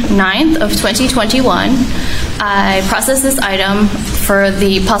June 9th of 2021, I processed this item for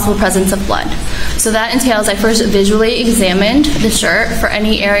the possible presence of blood. So that entails I first visually examined the shirt for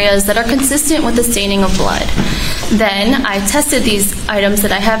any areas that are consistent with the staining of blood. Then I tested these items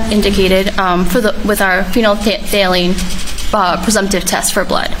that I have indicated with our phenolphthalein presumptive test for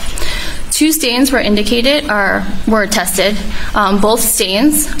blood. 2 stains were tested. Both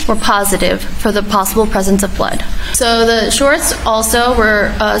stains were positive for the possible presence of blood. So the shorts also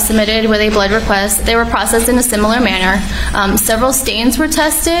were submitted with a blood request. They were processed in a similar manner. Several stains were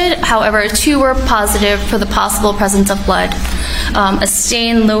tested. However, 2 were positive for the possible presence of blood. A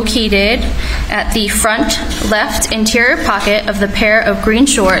stain located at the front left interior pocket of the pair of green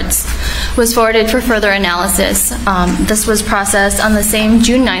shorts was forwarded for further analysis. This was processed on the same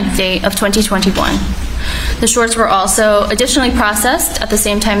June 9th date of 2021. The shorts were also additionally processed at the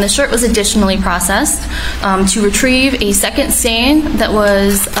same time the shirt was additionally processed to retrieve a second stain that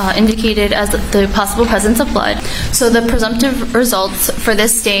was indicated as the possible presence of blood. So the presumptive results for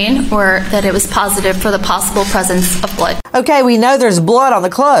this stain were that it was positive for the possible presence of blood. Okay, we know there's blood on the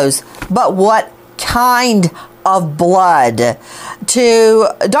clothes, but what kind of blood? To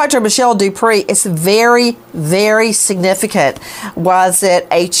Dr. Michelle Dupree, it's very, very significant. Was it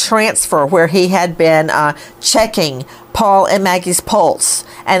a transfer where he had been checking Paul and Maggie's pulse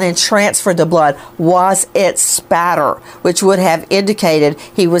and then transferred the blood? Was it spatter, which would have indicated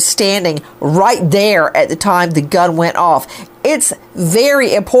he was standing right there at the time the gun went off? It's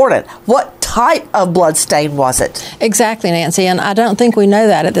very important. What type of blood stain was it? Exactly, Nancy, and I don't think we know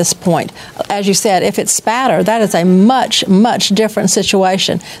that at this point. As you said, if it's spatter, that is a much, much different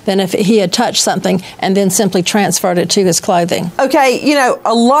situation than if he had touched something and then simply transferred it to his clothing. Okay, you know,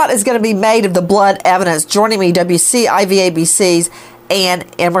 a lot is going to be made of the blood evidence. Joining me, WCIV-ABC's Ann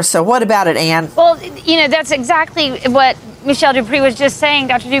Emerson. What about it, Ann? Well, you know, that's exactly what Michelle Dupree was just saying.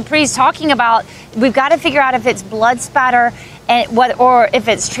 Dr. Dupree's talking about we've got to figure out if it's blood spatter and or if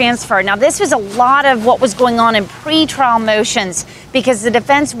it's transfer. Now, this was a lot of what was going on in pre-trial motions because the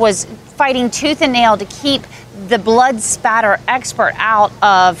defense was fighting tooth and nail to keep the blood spatter expert out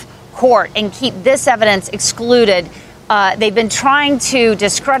of court and keep this evidence excluded. They've been trying to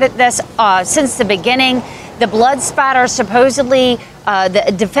discredit this since the beginning. The blood spatter, supposedly,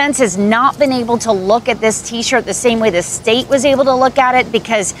 the defense has not been able to look at this T-shirt the same way the state was able to look at it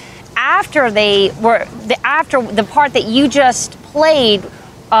because after the part that you just played,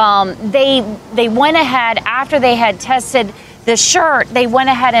 they went ahead after they had tested the shirt. They went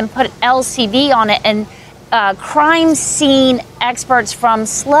ahead and put LCV on it, and crime scene experts from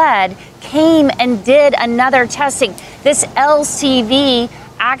SLED came and did another testing. This LCV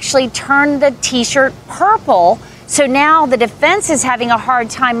actually turned the T-shirt purple. So now the defense is having a hard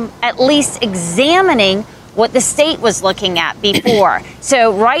time at least examining what the state was looking at before.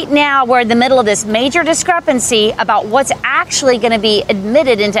 So right now we're in the middle of this major discrepancy about what's actually going to be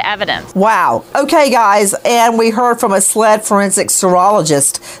admitted into evidence. Wow. Okay, guys, and we heard from a SLED forensic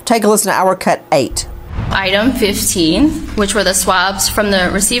serologist. Take a listen to our Cut 8. Item 15, which were the swabs from the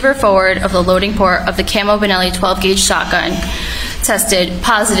receiver forward of the loading port of the Camo Benelli 12-gauge shotgun, tested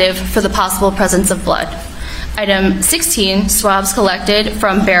positive for the possible presence of blood. Item 16, swabs collected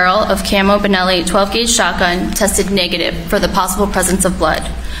from barrel of Camo Benelli 12-gauge shotgun, tested negative for the possible presence of blood.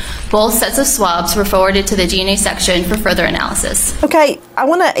 Both sets of swabs were forwarded to the DNA section for further analysis. Okay, I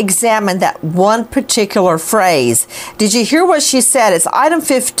want to examine that one particular phrase. Did you hear what she said? It's item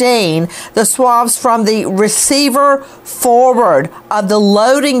 15, the swabs from the receiver forward of the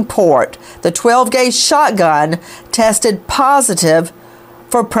loading port, the 12-gauge shotgun, tested positive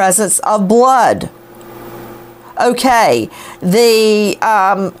for presence of blood. Okay, the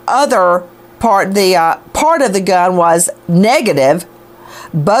other part, part of the gun was negative.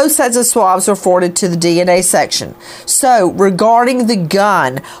 Both sets of swabs were forwarded to the DNA section. So, regarding the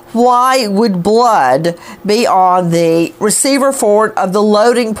gun, why would blood be on the receiver forward of the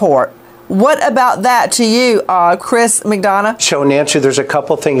loading port? What about that to you, Chris McDonough? So, Nancy, there's a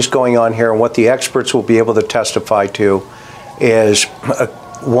couple things going on here, and what the experts will be able to testify to is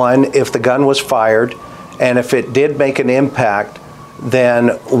one, if the gun was fired, and if it did make an impact, then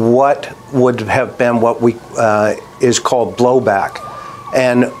what would have been what we is called blowback.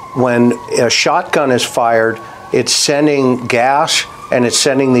 And when a shotgun is fired, it's sending gas and it's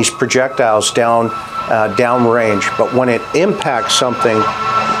sending these projectiles downrange. But when it impacts something,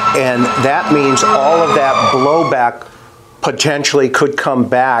 and that means all of that blowback potentially could come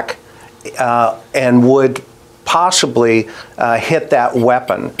back and would possibly hit that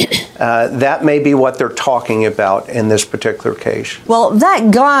weapon. That may be what they're talking about in this particular case. Well,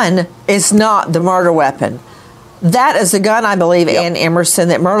 that gun is not the murder weapon. That is the gun, I believe, Ann Emerson,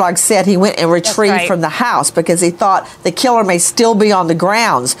 that Murdaugh said he went and retrieved from the house because he thought the killer may still be on the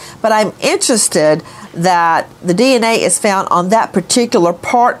grounds. But I'm interested that the DNA is found on that particular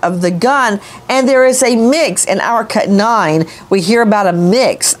part of the gun, and there is a mix. In Our Cut 9, we hear about a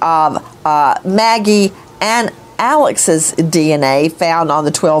mix of Maggie and Alex's DNA found on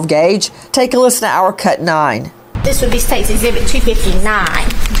the 12 gauge. Take a listen to Our Cut 9. This would be State's Exhibit 259.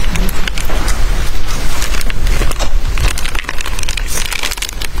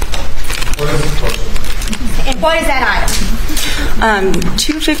 And what is that item?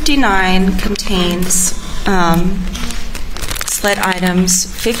 259 contains sled items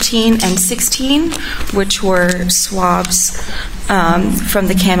 15 and 16, which were swabs from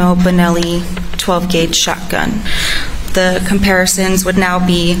the Camo Bonelli 12-gauge shotgun. The comparisons would now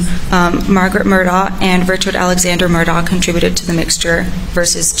be Margaret Murdaugh and Richard Alexander Murdaugh contributed to the mixture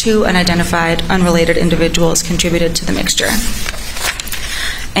versus 2 unidentified, unrelated individuals contributed to the mixture.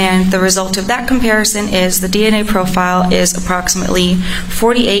 And the result of that comparison is the DNA profile is approximately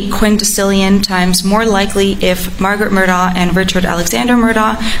 48 quindecillion times more likely if Margaret Murdaugh and Richard Alexander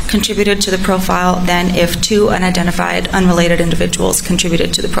Murdaugh contributed to the profile than if 2 unidentified, unrelated individuals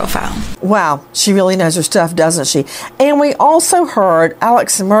contributed to the profile. Wow, she really knows her stuff, doesn't she? And we also heard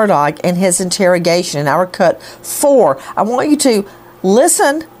Alex Murdaugh in his interrogation in Our Cut 4. I want you to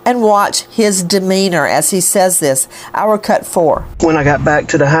listen and watch his demeanor as he says this. Our Cut 4. When I got back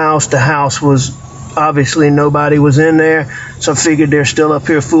to the house was obviously nobody was in there, so I figured they're still up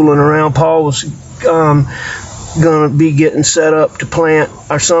here fooling around. Paul was gonna be getting set up to plant.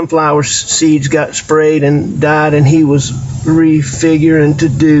 Our sunflower seeds got sprayed and died, and he was refiguring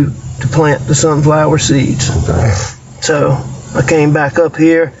to plant the sunflower seeds. So I came back up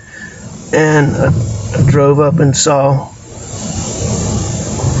here and I drove up and saw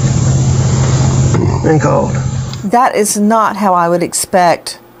and called. That is not how I would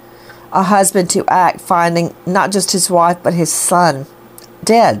expect a husband to act, finding not just his wife but his son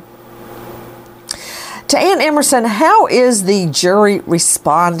dead. To Ann Emerson, how is the jury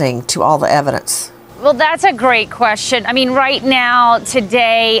responding to all the evidence? Well, that's a great question. I mean, right now,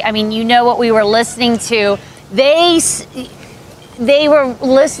 today, I mean, you know what we were listening to. They were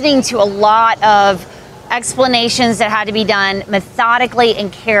listening to a lot of explanations that had to be done methodically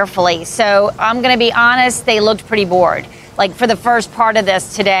and carefully. So I'm going to be honest, they looked pretty bored. Like for the first part of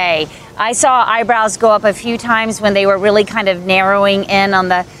this today, I saw eyebrows go up a few times when they were really kind of narrowing in on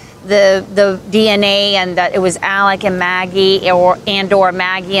the DNA, and that it was Alec and Maggie or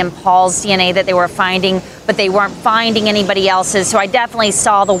Maggie and Paul's DNA that they were finding, but they weren't finding anybody else's. So I definitely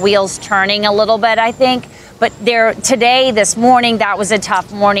saw the wheels turning a little bit, I think. But this morning, that was a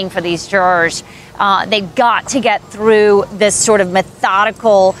tough morning for these jurors. They've got to get through this sort of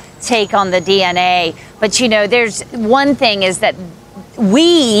methodical take on the DNA. But, you know, there's one thing is that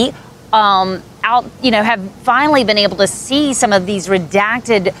we have finally been able to see some of these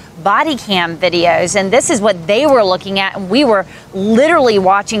redacted body cam videos. And this is what they were looking at. And we were literally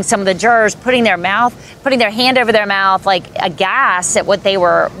watching some of the jurors putting their hand over their mouth, like aghast at what they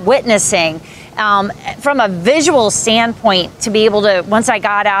were witnessing. From a visual standpoint, to be able to, once I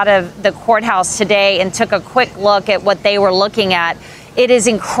got out of the courthouse today and took a quick look at what they were looking at, it is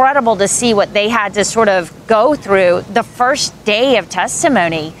incredible to see what they had to sort of go through the first day of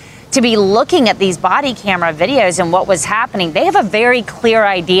testimony to be looking at these body camera videos and what was happening. They have a very clear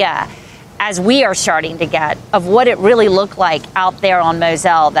idea, as we are starting to get, of what it really looked like out there on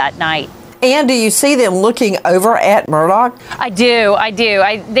Moselle that night. And do you see them looking over at Murdaugh? I do.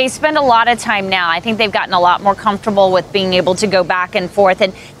 They spend a lot of time now. I think they've gotten a lot more comfortable with being able to go back and forth.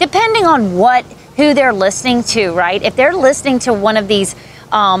 And depending on who they're listening to, right? If they're listening to one of these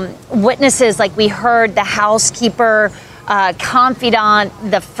witnesses, like we heard the housekeeper, confidant,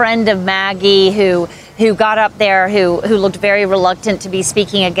 the friend of Maggie who got up there, who looked very reluctant to be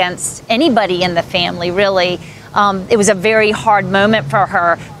speaking against anybody in the family, really. It was a very hard moment for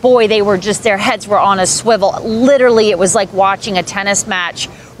her. Boy, their heads were on a swivel. Literally, it was like watching a tennis match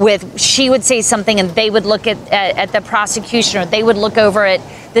she would say something and they would look at the prosecution, or they would look over at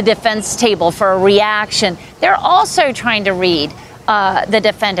the defense table for a reaction. They're also trying to read the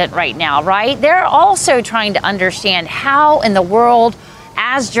defendant right now, right? They're also trying to understand how in the world,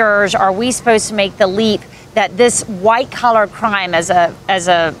 as jurors, are we supposed to make the leap that this white-collar crime, as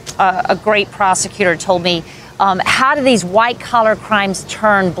a great prosecutor told me, how do these white-collar crimes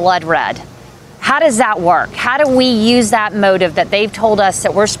turn blood red? How does that work? How do we use that motive that they've told us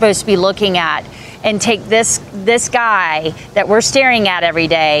that we're supposed to be looking at and take this guy that we're staring at every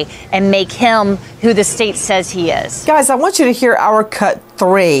day and make him who the state says he is? Guys, I want you to hear our cut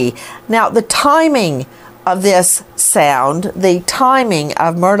 3. Now, the timing of this sound, the timing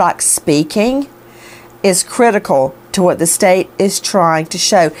of Murdaugh speaking is critical to what the state is trying to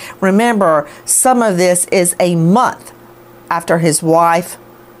show. Remember, some of this is a month after his wife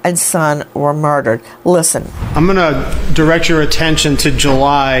and son were murdered. Listen. I'm going to direct your attention to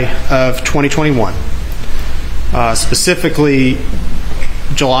July of 2021, specifically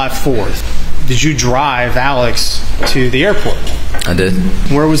July 4th. Did you drive Alex to the airport? I did.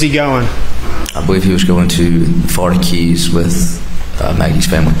 Where was he going? I believe he was going to Florida Keys with Maggie's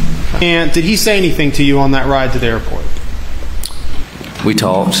family. And did he say anything to you on that ride to the airport? We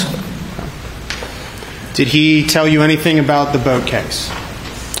talked. Did he tell you anything about the boat case?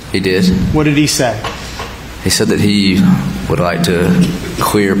 He did. What did he say? He said that he would like to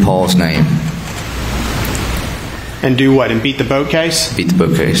clear Paul's name. And do what? And beat the boat case? Beat the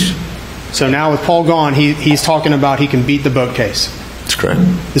boat case. So now with Paul gone, he's talking about he can beat the boat case. That's correct.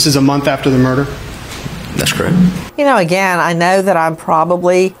 This is a month after the murder? That's correct. You know, again, I know that I'm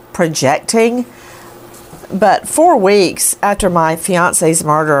probably projecting, but 4 weeks after my fiance's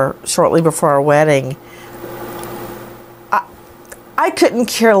murder, shortly before our wedding, I couldn't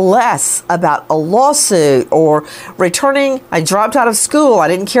care less about a lawsuit or returning. I dropped out of school. I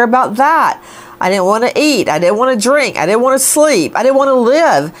didn't care about that. I didn't want to eat. I didn't want to drink. I didn't want to sleep. I didn't want to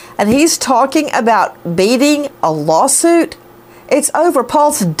live. And he's talking about beating a lawsuit. It's over.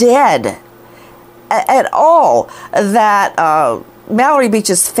 Paul's dead. At all. That Mallory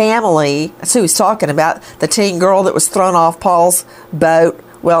Beach's family, that's who he's talking about, the teen girl that was thrown off Paul's boat.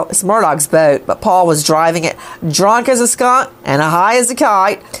 Well, it's Murdaugh's boat, but Paul was driving it, drunk as a skunk and high as a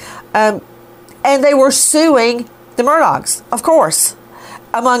kite. And they were suing the Murdaughs, of course,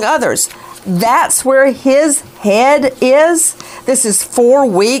 among others. That's where his head is. This is 4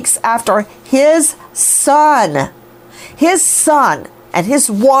 weeks after his son and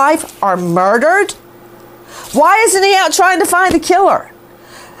his wife are murdered. Why isn't he out trying to find the killer?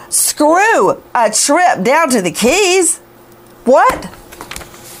 Screw a trip down to the Keys. What?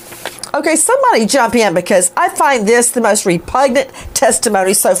 Okay, somebody jump in, because I find this the most repugnant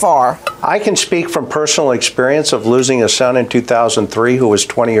testimony so far. I can speak from personal experience of losing a son in 2003 who was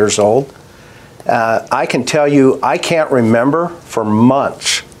 20 years old. I can tell you, I can't remember for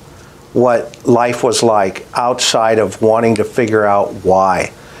months what life was like outside of wanting to figure out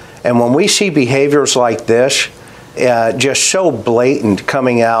why. And when we see behaviors like this, just so blatant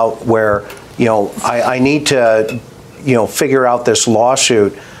coming out where, I need to, figure out this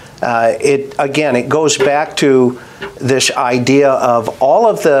lawsuit. It goes back to this idea of all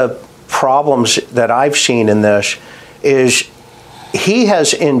of the problems that I've seen in this is he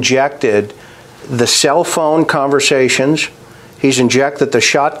has injected the cell phone conversations. He's injected the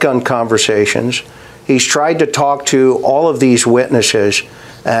shotgun conversations. He's tried to talk to all of these witnesses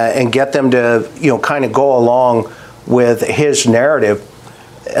and get them to, kind of go along with his narrative.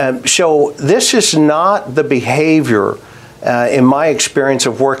 So this is not the behavior, in my experience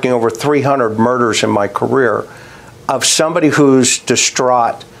of working over 300 murders in my career, of somebody who's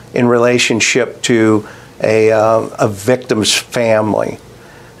distraught in relationship to a victim's family.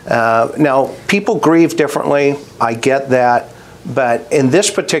 Now, people grieve differently. I get that. But in this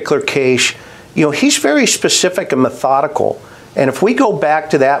particular case, he's very specific and methodical. And if we go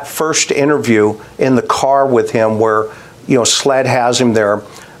back to that first interview in the car with him where, SLED has him there,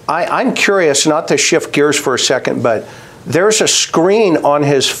 I'm curious, not to shift gears for a second, but there's a screen on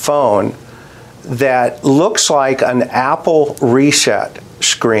his phone that looks like an Apple reset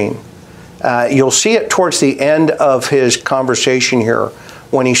screen. You'll see it towards the end of his conversation here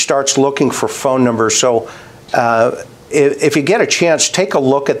when he starts looking for phone numbers. So if you get a chance, take a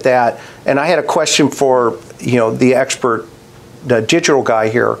look at that. And I had a question for, the expert, the digital guy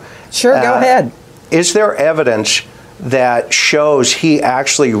here. Sure, go ahead. Is there evidence that shows he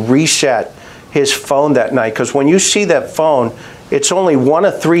actually reset his phone that night? Because when you see that phone, it's only one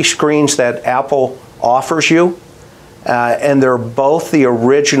of 3 screens that Apple offers you. And they're both the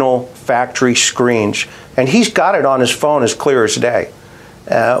original factory screens. And he's got it on his phone as clear as day.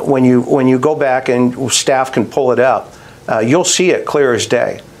 when you go back and staff can pull it up, you'll see it clear as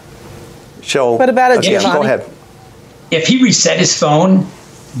day. So, what about it, Giovanni? Go ahead. If he reset his phone,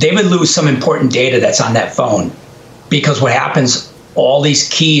 they would lose some important data that's on that phone, because what happens, all these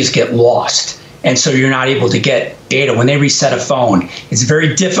keys get lost. And so you're not able to get data. When they reset a phone, it's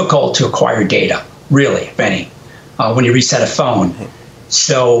very difficult to acquire data, really, if any, when you reset a phone.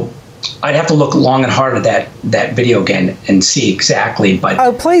 So I'd have to look long and hard at that video again and see exactly. But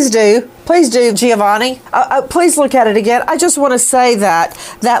oh, please do, Giovanni. Please look at it again. I just want to say that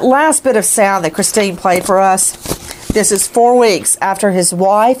last bit of sound that Christine played for us, this is 4 weeks after his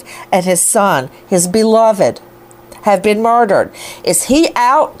wife and his son, his beloved, have been murdered. Is he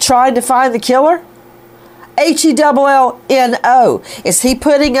out trying to find the killer? HELLNO. Is he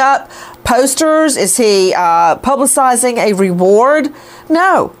putting up posters? Is he publicizing a reward?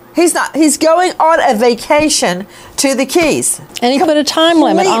 No, he's not. He's going on a vacation to the Keys. And he put a time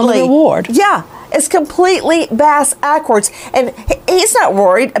limit on the reward. Yeah, it's completely backwards. And he's not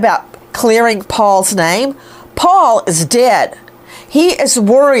worried about clearing Paul's name. Paul is dead. He is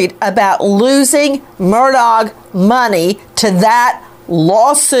worried about losing Murdaugh money to that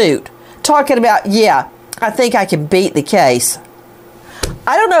lawsuit. Talking about, yeah, I think I can beat the case.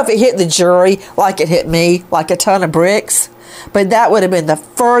 I don't know if it hit the jury like it hit me, like a ton of bricks, but that would have been the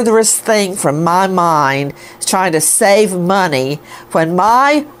furthest thing from my mind, trying to save money when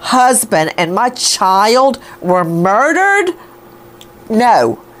my husband and my child were murdered.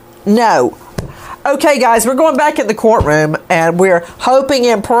 No. Okay, guys, we're going back in the courtroom, and we're hoping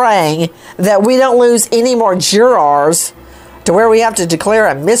and praying that we don't lose any more jurors to where we have to declare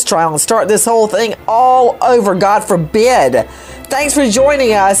a mistrial and start this whole thing all over, God forbid. Thanks for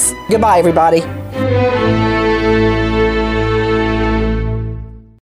joining us. Goodbye, everybody.